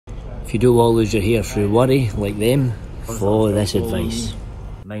If you don't want to lose your hair through worry, like them, follow this advice.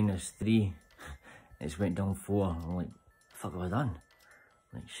 -3. It's went down 4. I'm like, fuck have I done?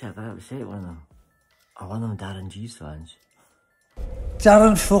 Like, shit, I upset one of them. Or one of them Darren Gee's fans.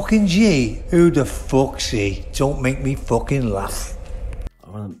 Darren fucking Gee? Who the fuck's he? Don't make me fucking laugh.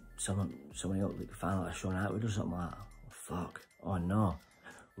 Or one of them, somebody else, like a fan like Shaun Attwood or something like that. Oh, fuck. Oh no.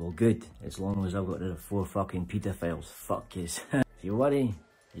 Well, good. As long as I've got rid of 4 fucking pedophiles. Fuck yes. If you worry,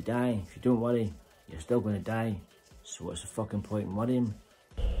 you die. If you don't worry, you're still gonna die. So what's the fucking point in worrying?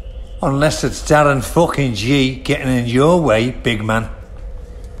 Unless it's Darren fucking Gee getting in your way, big man.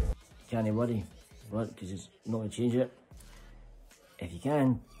 You can't worry. What? Because it's not going to change it. If you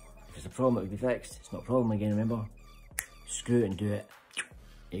can, if it's a problem, it will be fixed. It's not a problem again, remember? Screw it and do it.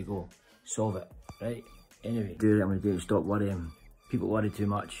 There you go. Solve it. Right? Anyway, do what I'm going to do to stop worrying. People worry too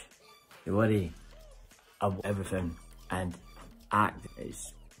much. They worry about everything and act.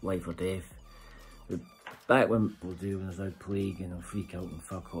 It's life or death. But back when people do, when there's a plague and they'll freak out and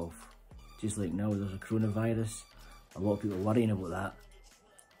fuck off. Just like now there's a coronavirus. A lot of people are worrying about that.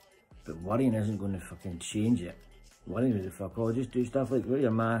 But worrying isn't going to fucking change it. Worrying is fuck all. Just do stuff like wear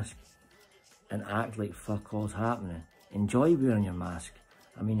your mask and act like fuck all's happening. Enjoy wearing your mask.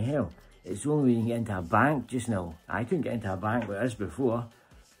 I mean, hell, it's the only way you can get into a bank just now. I couldn't get into a bank like this before.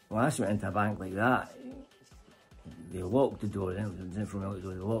 When I went into a bank like that, they locked the door. They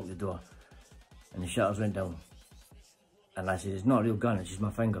locked the door. And the shutters went down. And I said, it's not a real gun, it's just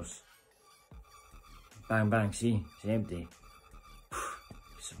my fingers. Bang, bang, see, it's empty.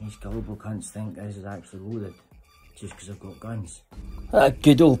 Some of these gullible cunts think this is actually loaded just because I've got guns. A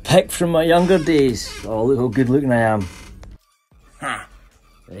good old pick from my younger days. Oh, look how good looking I am. Ha!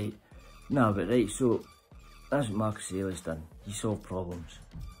 Right. No, but right, so that's what Marcus Aurelius done. He solved problems.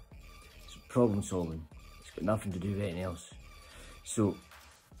 It's problem solving. It's got nothing to do with anything else. So,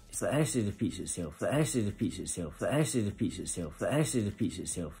 it's that history repeats itself, that history repeats itself, that history repeats itself, that history repeats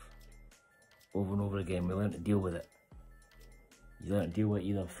itself. Over and over again, we learn to deal with it. You learn to deal with it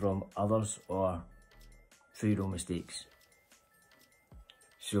either from others or through your own mistakes.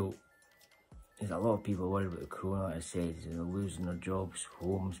 So, there's a lot of people worried about the corona, like I said, they're losing their jobs,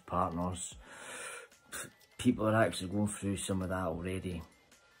 homes, partners. People are actually going through some of that already,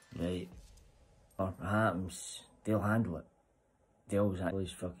 right? Or perhaps they'll handle it. They'll have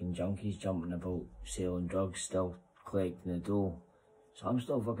these fucking junkies jumping about selling drugs, still collecting the dough. So I'm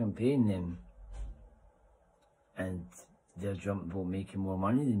still fucking paying them. And they're jumping about making more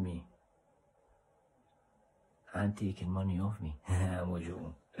money than me. And taking money off me. I'm not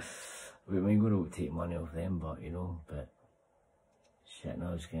joking. We're going to take money off them, but you know, but shit, no,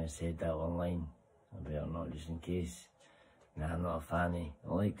 I was kind of said that online. I better not, just in case. Nah, I'm not a fanny.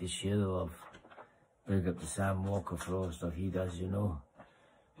 I like to share the love. Big up to Sam Walker for all the stuff he does, you know.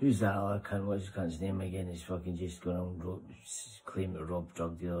 Who's that other cunt? What's his cunt's name again? He's fucking just going on claiming to rob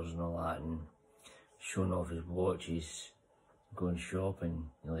drug dealers and all that and showing off his watches, going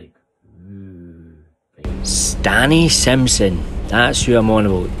shopping. You're like, ooh. Stanny Simpson. That's who I'm on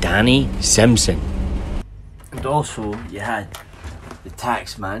about. Danny Simpson. And also, you had the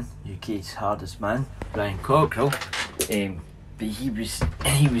tax man, UK's hardest man, Brian Cockrell. But he was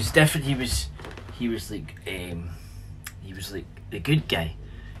different. He was like the good guy.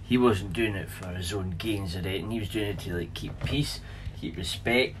 He wasn't doing it for his own gains or anything. He was doing it to like keep peace, keep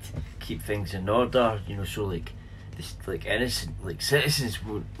respect, keep things in order. You know, so like this, like innocent, like citizens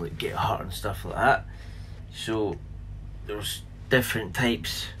won't like get hurt and stuff like that. So there's different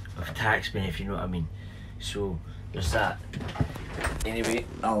types of taxmen, if you know what I mean. So there's that. Anyway,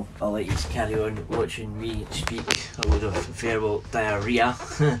 I'll let you carry on watching me speak a load of verbal diarrhea,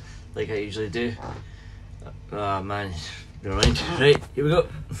 like I usually do. Oh man, never mind. Right, here we go.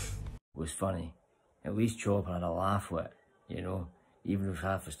 It was funny. At least Chopper had a laugh with it, you know. Even if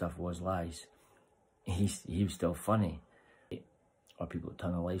half the stuff was lies, he was still funny. Or people that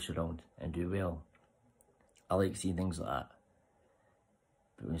turn their lives around and do well. I like seeing things like that.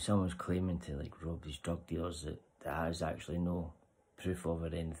 But when someone's claiming to like rob these drug dealers that has actually no proof of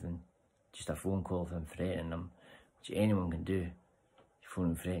it or anything, just a phone call of him threatening them, which anyone can do. You phone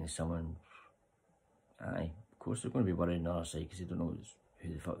and threaten someone, aye, of course they're going to be worried on the other side because they don't know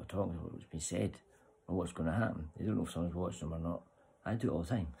who the fuck they're talking about, what's been said, or what's going to happen. They don't know if someone's watching them or not. I do it all the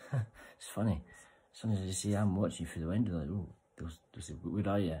time. It's funny. Sometimes I just say, I'm watching you through the window, like, oh, they'll say, where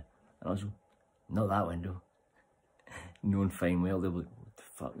are you? And I was like, not that window. Knowing fine well, they'll be like, what the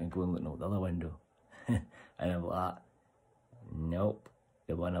fuck, and go and look out the other window. And I'm like, nope,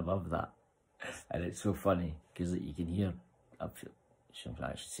 the one above that. And it's so funny, because like, you can hear, I'm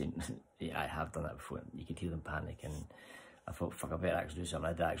actually saying, yeah, I have done that before, you can hear them panicking. I thought, fuck, I better actually do something.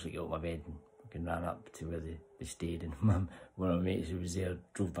 I did actually get out of my bed and fucking ran up to where they stayed, and one of my mates who was there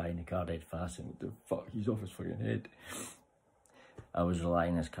drove by in the car dead fast and what the fuck, he's off his fucking head. I was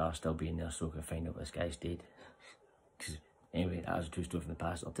relying on his car still being there so I could find out this guy's dead. Anyway, that was a true story from the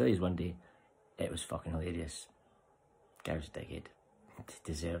past. I'll tell you one day, it was fucking hilarious. Guy was a dickhead.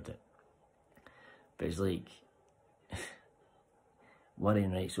 Deserved it. But it's like,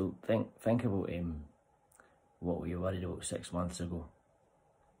 worrying, right? So think about what were you worried about 6 months ago?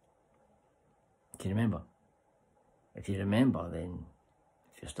 Can you remember? If you remember, then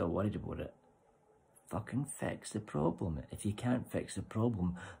if you're still worried about it, fucking fix the problem. If you can't fix the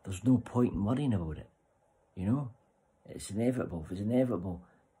problem, there's no point in worrying about it. You know? It's inevitable. If it's inevitable,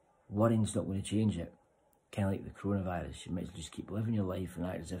 worrying's not going to change it. Kind of like the coronavirus. You might as well just keep living your life and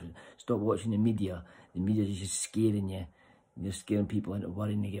act as if... Stop watching the media. The media is just scaring you. You're scaring people into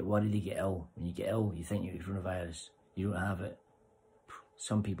worrying. They get worried, they get ill. When you get ill, you think you get coronavirus. You don't have it.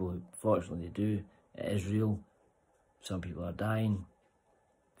 Some people, fortunately, they do. It is real. Some people are dying.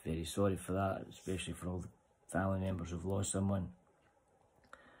 Very sorry for that, especially for all the family members who've lost someone.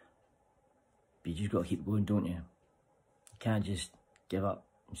 But you just got to keep going, don't you? You can't just give up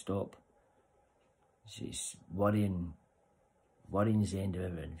and stop. It's worrying. Worrying is the end of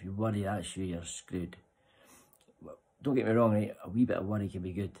everything. If you worry, that's you, you're screwed. Don't get me wrong, right? A wee bit of worry can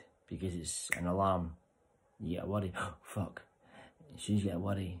be good because it's an alarm. You get a worry, oh, fuck. As soon as you get a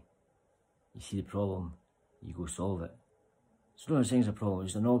worry, you see the problem, you go solve it. It's not a thing's a problem,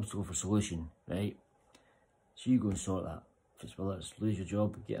 it's an obstacle for solution, right? So you go and sort that. If it's whether it's lose your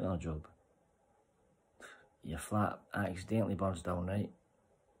job, get another job. Your flat accidentally burns down, right?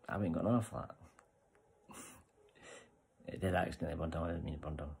 I haven't got another flat. It did accidentally burn down, I didn't mean it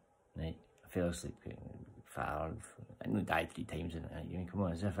burned down, right? I fell asleep, fire, I only died 3 times in it. I mean, come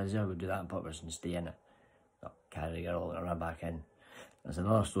on, as if I would do that on purpose and stay in it. Not carry the girl and run back in. There's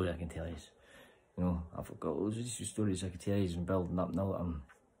another story I can tell you. You know, I've got loads of these stories I could tell you and building up now that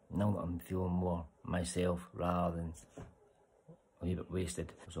I'm feeling more myself rather than a wee bit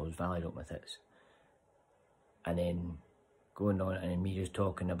wasted. So I was valid up my tits. And then going on and me just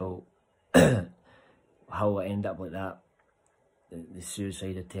talking about how I end up like that, the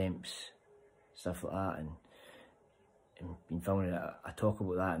suicide attempts, stuff like that, and been filming it. I talk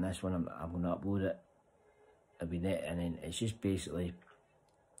about that in this one. I'm going to upload it. It'll be net, and then it's just basically,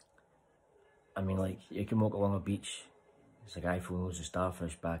 I mean, like, you can walk along a beach, it's a guy throwing loads of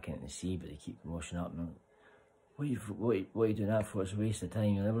starfish back into the sea, but they keep washing up, and what are you doing that for? It's a waste of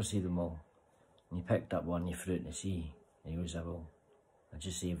time, you'll never see them all. And you picked up one, you threw it in the sea, and he goes, well, I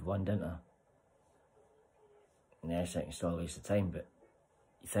just saved one, didn't I? And I think it's still a waste of time, but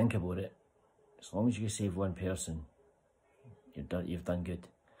you think about it, as long as you can save one person, you've done good.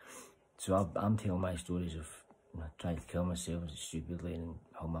 So I'm telling my stories of I tried to kill myself stupidly and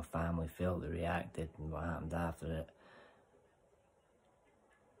how my family felt, they reacted and what happened after it.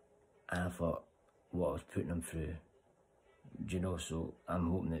 And I thought what I was putting them through, you know, so I'm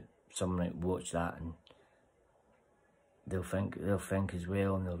hoping that someone might watch that and they'll think as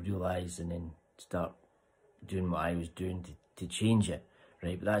well, and they'll realise and then start doing what I was doing to change it,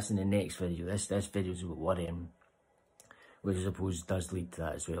 right? But that's in the next video. This video is about worrying, which I suppose does lead to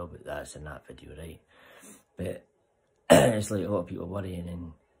that as well, but that's in that video, right? But it's like a lot of people worrying,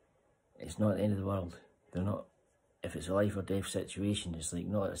 and it's not the end of the world. They're not, if it's a life or death situation, it's like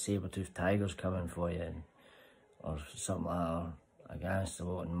not a saber-toothed tiger's coming for you, or something like that, or a gangster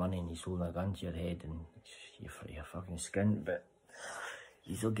wanting money and he's holding a gun to your head and you're fucking skint, but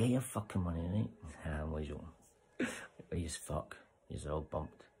you'll get your fucking money, right? I'm always joking. He's fuck. He's all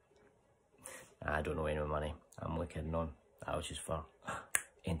bumped. I don't know any money. I'm only kidding on. That was just for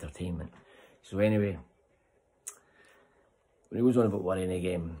entertainment. So anyway, when he goes on about worrying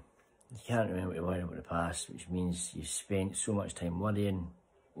again, you can't remember to worry about the past, which means you've spent so much time worrying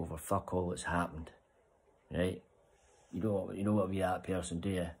over fuck all that's happened, right? You don't want to be that person, do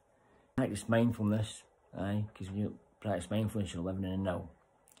you? Practice mindfulness, aye, because when you practice mindfulness, you're living in the now,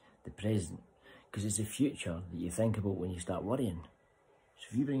 the present, because it's the future that you think about when you start worrying. So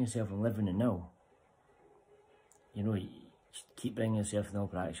if you bring yourself and live in the now, you know, you keep bringing yourself in the now,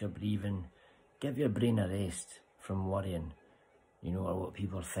 practice your breathing, give your brain a rest from worrying, you know, or what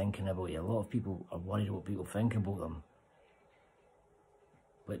people are thinking about you. A lot of people are worried about what people think about them.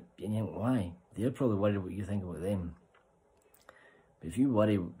 But you think, why? They're probably worried about what you think about them. But if you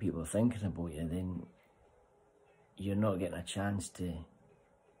worry what people are thinking about you, then you're not getting a chance to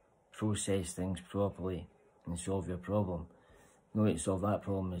process things properly and solve your problem. The only way to solve that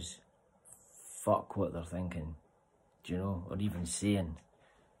problem is fuck what they're thinking, do you know, or even saying.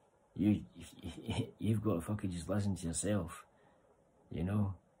 You've got to fucking just listen to yourself, you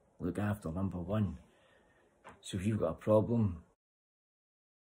know, look after number one. So if you've got a problem,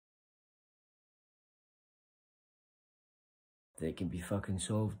 that can be fucking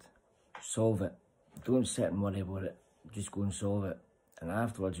solved, solve it. Don't sit and worry about it, just go and solve it. And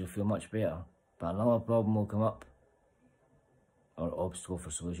afterwards you'll feel much better. But another problem will come up, or obstacle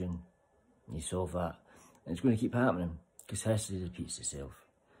for solution, and you solve that. And it's going to keep happening, because history repeats itself.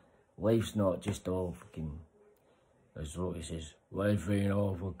 Life's not just all fucking, as Rocky says, life ain't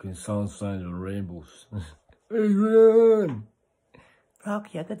all fucking sunshine and rainbows. Adrian!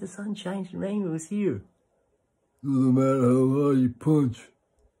 Rocky, I got the sunshine and rainbows here. Doesn't matter how hard you punch.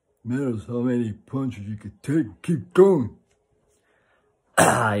 Matters how many punches you can take and keep going.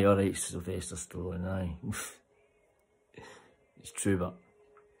 Aye, alright, Sylvester Stallone, aye. It's true, but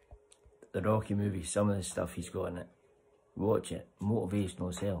the Rocky movie, some of the stuff he's got in it, watch it, motivational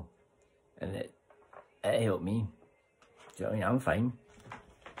as hell. And it helped me. Do you know what I mean? I'm fine.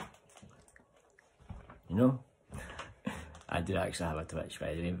 You know? I do actually have a Twitch,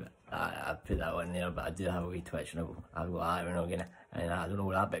 by the way, but I put that one there, but I do have a wee Twitch, and I've got that, we're not gonna, and I don't know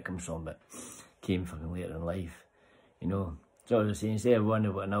where that bit comes from, but came fucking later in life, you know. So I was saying, instead of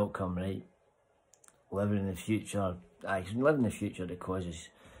wondering about an outcome, right, living in the future, living in the future that causes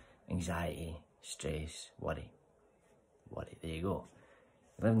anxiety, stress, worry, there you go.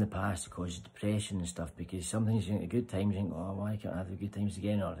 Living in the past that causes depression and stuff, because sometimes you think the good times, you think, oh, why can't I have the good times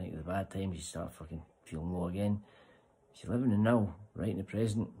again, or I think the bad times, you start fucking feeling low again. So you're living in the now, right in the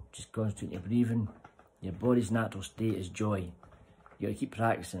present, just concentrating your breathing. Your body's natural state is joy. You gotta keep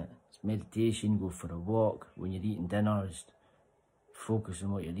practicing it. It's meditation, go for a walk, when you're eating dinner, just focus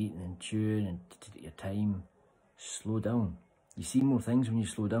on what you're eating and chewing and take your time. Slow down. You see more things when you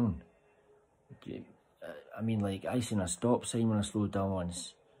slow down. I mean, like, I seen a stop sign when I slowed down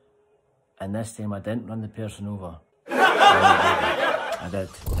once, and this time I didn't run the person over. I did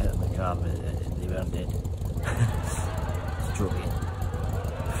hit them in the car, but they weren't dead. It's joking.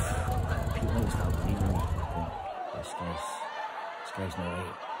 People don't start believing me. This guy's not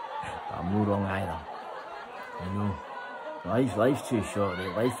right. But I'm no wrong either. You know, life's too short,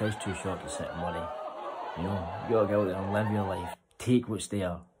 right? Life is too short to sit and worry. You know, you gotta go out there and live your life. Take what's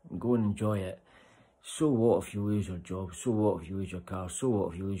there and go and enjoy it. So what if you lose your job? So what if you lose your car? So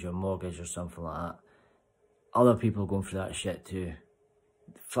what if you lose your mortgage or something like that? Other people are going through that shit too.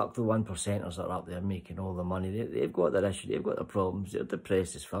 Fuck the 1%ers that are up there making all the money. They've got their issues, they've got their problems, they're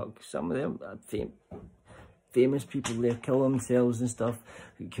depressed as fuck. Some of them are famous people, they kill themselves and stuff.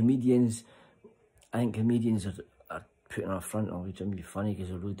 Comedians, I think comedians are putting on a front of it to be funny because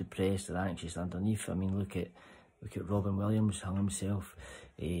they're really depressed and anxious underneath. I mean, look at Robin Williams, hung himself.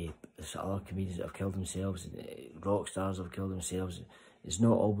 There's other comedians that have killed themselves. Rock stars have killed themselves. It's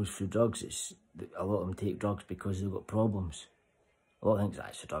not always through drugs. It's a lot of them take drugs because they've got problems. A lot of things,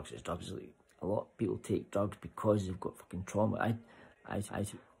 it's drugs. Like, a lot of people take drugs because they've got fucking trauma. I've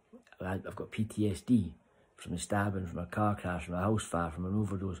got PTSD from a stabbing, from a car crash, from a house fire, from an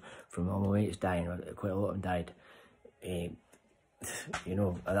overdose, from all my mates dying. Quite a lot of them died. You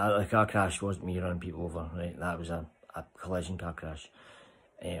know, the car crash wasn't me running people over, right? That was a collision car crash.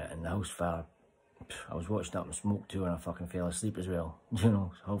 And the house fire, I was watching Up in Smoke too, and I fucking fell asleep as well. You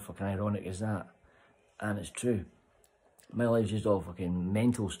know, how fucking ironic is that? And it's true. My life's just all fucking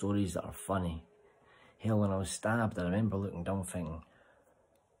mental stories that are funny. Hell, when I was stabbed, I remember looking down thinking,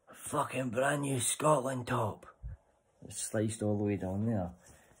 fucking brand new Scotland top. It sliced all the way down there.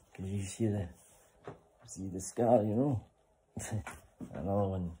 Cause you see the scar, you know. Another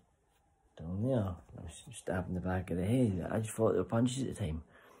one down there. I was stabbed in the back of the head. I just thought they were punches at the time.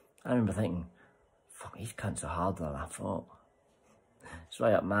 I remember thinking, fuck, these cunts are harder than I thought. So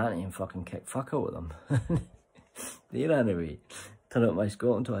I up my ante and fucking kicked fuck out with them. They ran away. Turned out my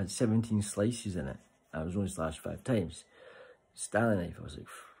Scotland top had 17 slices in it. I was only slashed 5 times. Stanley knife, I was like,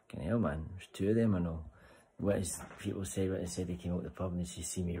 fucking hell, man. There's 2 of them, I know. People said when they said they came out of the pub and they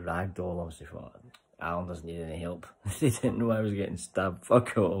see me ragdoll, I was like, well, Alan doesn't need any help. They didn't know I was getting stabbed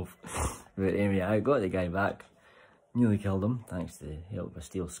fuck off. But anyway, I got the guy back. Nearly killed him, thanks to the help of a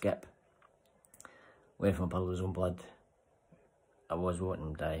steel skip. Went from a puddle of his own blood. I was wanting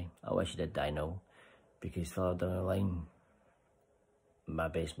him to die. I wish he did die now. Because further down the line, my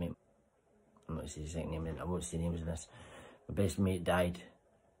best mate, I'm not going to say his name, I won't say names in this. My best mate died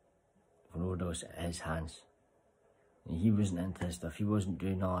of an overdose at his hands. And he wasn't into this stuff, he wasn't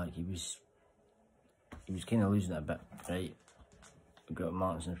doing all that, he was kind of losing it a bit, right? We got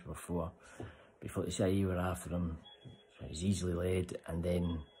Martin since before the CIA were after him, so he was easily led, and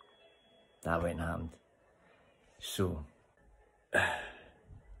then that went and happened. So,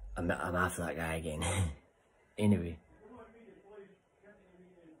 I'm after that guy again. Anyway,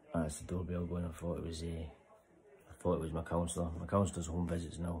 that's the doorbell going. I thought it was my counsellor. My counsellor's home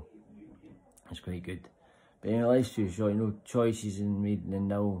visits now. It's quite good. But anyway, life's too short, you know. Choices in made in the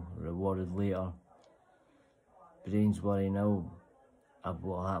now, rewarded later. Brains worry now,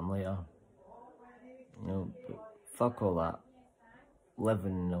 what'll happen later. You know, but fuck all that.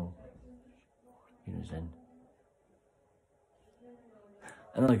 Living now. You know what I'm saying?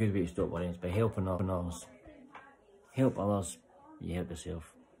 Another good way to stop worrying is by helping others. Help others, you help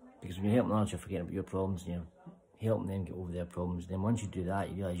yourself. Because when you're helping others, you're forgetting about your problems and you're helping them get over their problems. Then once you do that,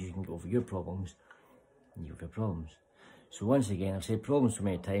 you realise you can get over your problems and you have your problems. So once again, I've said problems so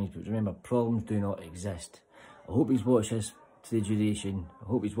many times, but remember, problems do not exist. I hope he's watched this to the duration. I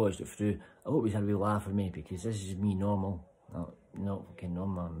hope he's watched it through. I hope he's had a wee laugh at me, because this is me normal. Not fucking on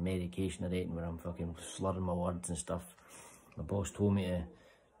my medication or anything where I'm fucking slurring my words and stuff. My boss told me to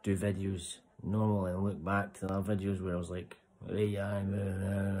do videos normal and look back to the other videos where I was like,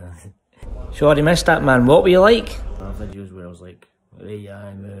 Sorry, missed that, man. What were you like? Other videos where I was like,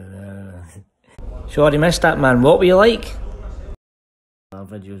 Sorry, missed that, man. What were you like?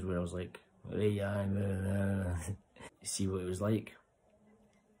 Other videos where I was like, see what it was like.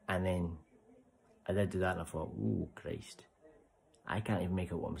 And then I did do that and I thought, oh Christ, I can't even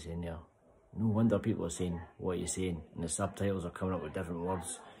make out what I'm saying there. No wonder people are saying what you're saying, and the subtitles are coming up with different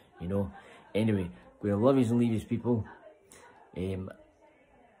words, you know. Anyway, we're love yous and leave yous, people.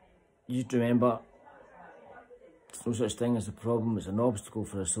 Just remember, there's no such thing as a problem, it's an obstacle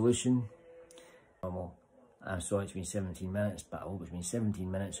for a solution. I'm sorry it's been 17 minutes, but I hope it's been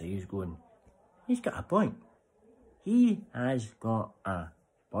 17 minutes of you going, he's got a point. He has got a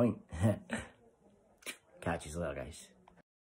point. Catch you later, guys.